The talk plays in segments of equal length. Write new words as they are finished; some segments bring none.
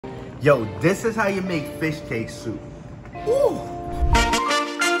Yo, this is how you make fish cake soup. Ooh.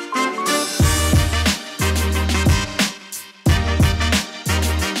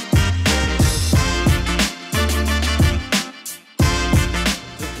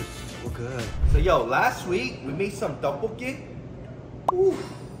 So yo, last week we made some tteokbokki. Ooh.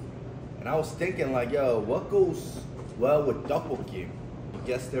 And I was thinking like, yo, what goes well with tteokbokki? You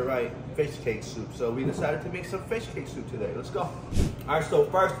guessed it right, fish cake soup. So we decided to make some fish cake soup today. Let's go. All right, so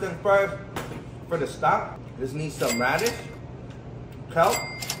first thing first, for the stock, just need some radish, kelp,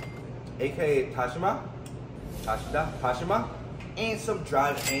 aka tashima, and some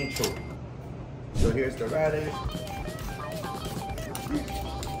dried anchovy. So here's the radish.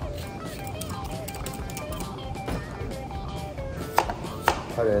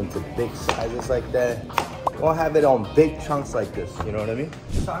 Cut it into big sizes like that. Won't have it on big chunks like this, you know what I mean?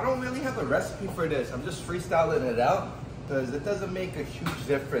 So I don't really have a recipe for this. I'm just freestyling it out because it doesn't make a huge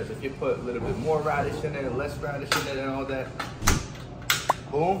difference if you put a little bit more radish in it, less radish in it and all that.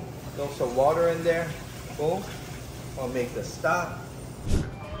 Boom, throw some water in there. Boom, I'll make the stock.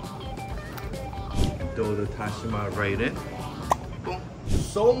 Throw the tashima right in. Boom.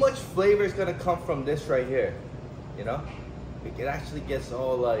 So much flavor is gonna come from this right here, you know? It actually gets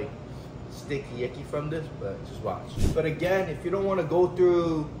all like sticky icky from this, but just watch. But again, if you don't want to go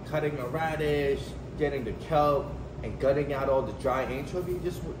through cutting a radish, getting the kelp, and gutting out all the dry anchovy,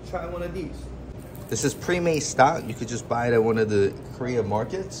 just try one of these. This is pre-made stock. You could just buy it at one of the Korean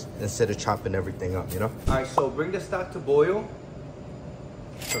markets instead of chopping everything up, you know? All right, so bring the stock to boil.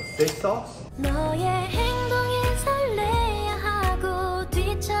 Some fish sauce. And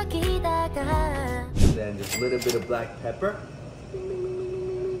then just a little bit of black pepper.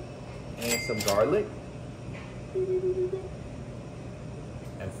 And some garlic.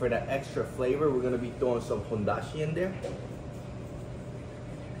 And for that extra flavor, we're gonna be throwing some hondashi in there.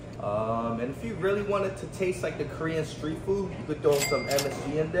 And if you really want it to taste like the Korean street food, you could throw some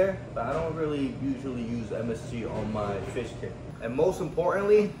MSG in there, but I don't really usually use MSG on my fish cake. And most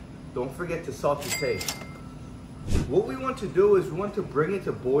importantly, don't forget to salt your taste. What we want to do is we want to bring it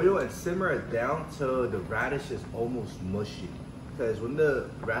to boil and simmer it down till the radish is almost mushy. Because when the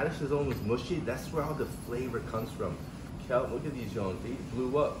radish is almost mushy, that's where all the flavor comes from. Kelp, look at these Jones, they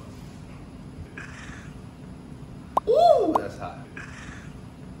blew up. Ooh, that's hot.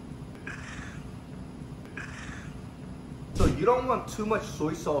 So you don't want too much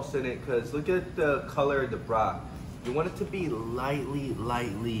soy sauce in it because look at the color of the broth. You want it to be lightly,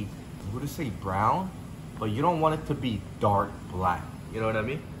 what do you say, brown? But you don't want it to be dark black. You know what I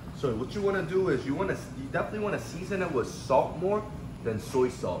mean? So what you want to do is you definitely want to season it with salt more than soy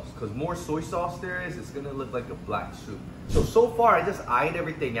sauce. Because more soy sauce there is, it's going to look like a black soup. So far I just eyed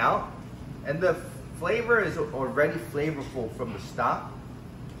everything out. And the flavor is already flavorful from the stock.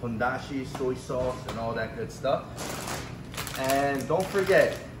 Hondashi, soy sauce, and all that good stuff. And don't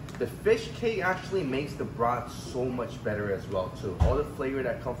forget, the fish cake actually makes the broth so much better as well too. All the flavor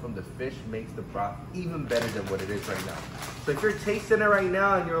that comes from the fish makes the broth even better than what it is right now. So if you're tasting it right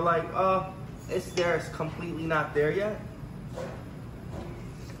now and you're like, oh, it's there, it's completely not there yet,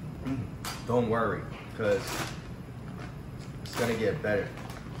 don't worry, because it's gonna get better.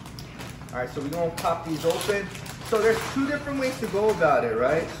 All right, so we're gonna pop these open. So there's two different ways to go about it,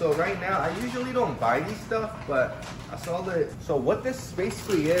 right? So right now, I usually don't buy these stuff, but I saw so what this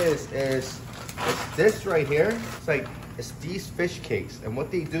basically is it's this right here. It's these fish cakes. And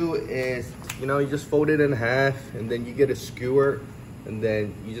what they do is, you know, you just fold it in half and then you get a skewer and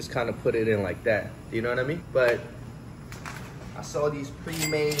then you just kind of put it in like that. Do you know what I mean? But I saw these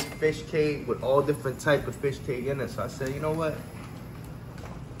pre-made fish cake with all different type of fish cake in it. So I said, you know what?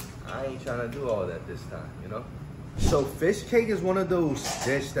 I ain't trying to do all that this time, you know? So fish cake is one of those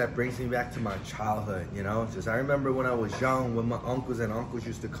dishes that brings me back to my childhood, you know? Just I remember when I was young, when my uncles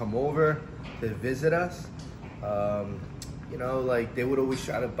used to come over to visit us, you know, like they would always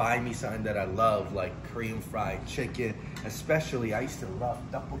try to buy me something that I love, like Korean fried chicken. Especially, I used to love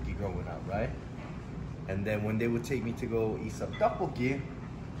tteokbokki growing up, right? And then when they would take me to go eat some tteokbokki,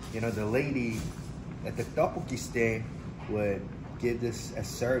 you know, the lady at the tteokbokki stand would give this as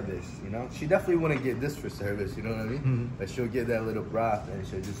service, you know? She definitely wouldn't give this for service, you know what I mean? Mm-hmm. But she'll give that little broth and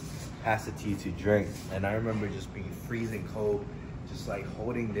she'll just pass it to you to drink. And I remember just being freezing cold, just like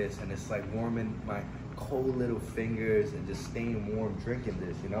holding this and it's like warming my cold little fingers and just staying warm drinking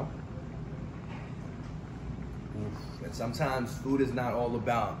this, you know? Oof. And sometimes food is not all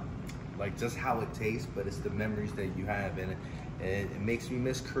about like just how it tastes, but it's the memories that you have in it. And it makes me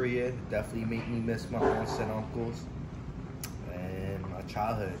miss Korea. It definitely make me miss my aunts and uncles.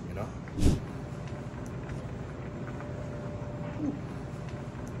 Childhood, you know? Ooh.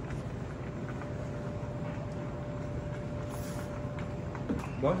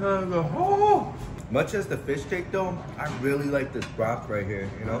 Much as the fish cake though, I really like this broth right here,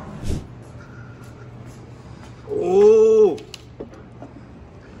 you know? Oh!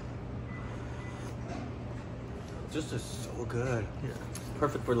 This is so good. Yeah.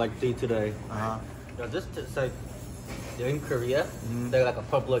 Perfect for like day to day. This is like, they're in Korea. They're like a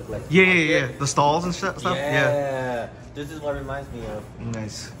public like. Yeah. The stalls and stuff. Yeah. This is what reminds me of.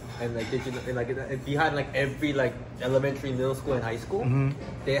 Nice. And like, and like behind like every like elementary, middle school, and high school,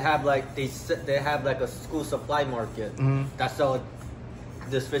 they have like they have like a school supply market that sell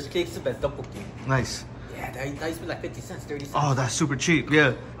this fish cake soup and tteokbokki. Nice. Yeah, that used to be like 50 cents, 30 cents. Oh, that's super cheap.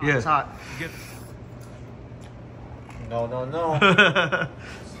 Yeah. It's hot. No.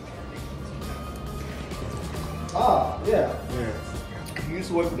 Yeah. You used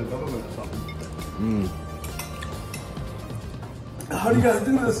to work for the government or something. How do you guys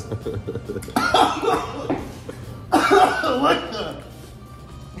do this? What the?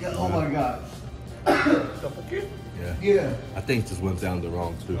 Yeah, oh my god. Tteokbokki? Yeah. I think it just went down the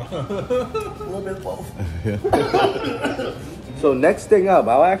wrong too. A little bit of both. So next thing up,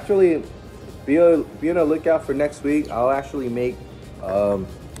 I'll actually be on a lookout for next week. I'll actually make a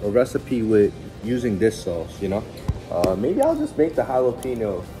recipe with using this sauce, you know. Maybe I'll just make the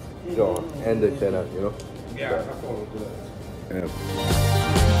jalapeno and the cheddar, you know. Yeah. Yeah.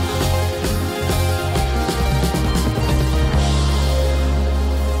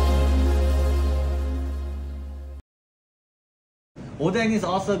 Oden is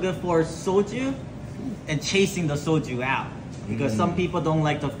also good for soju and chasing the soju out, because some people don't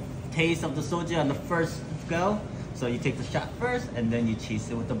like the taste of the soju on the first go. So you take the shot first and then you chase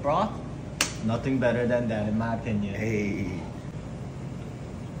it with the broth. Nothing better than that, in my opinion. Hey.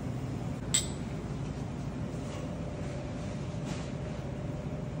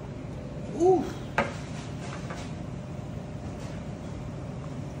 Ooh.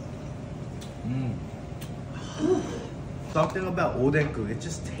 Something about Oden Guk, it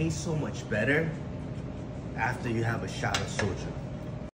just tastes so much better after you have a shot of soju.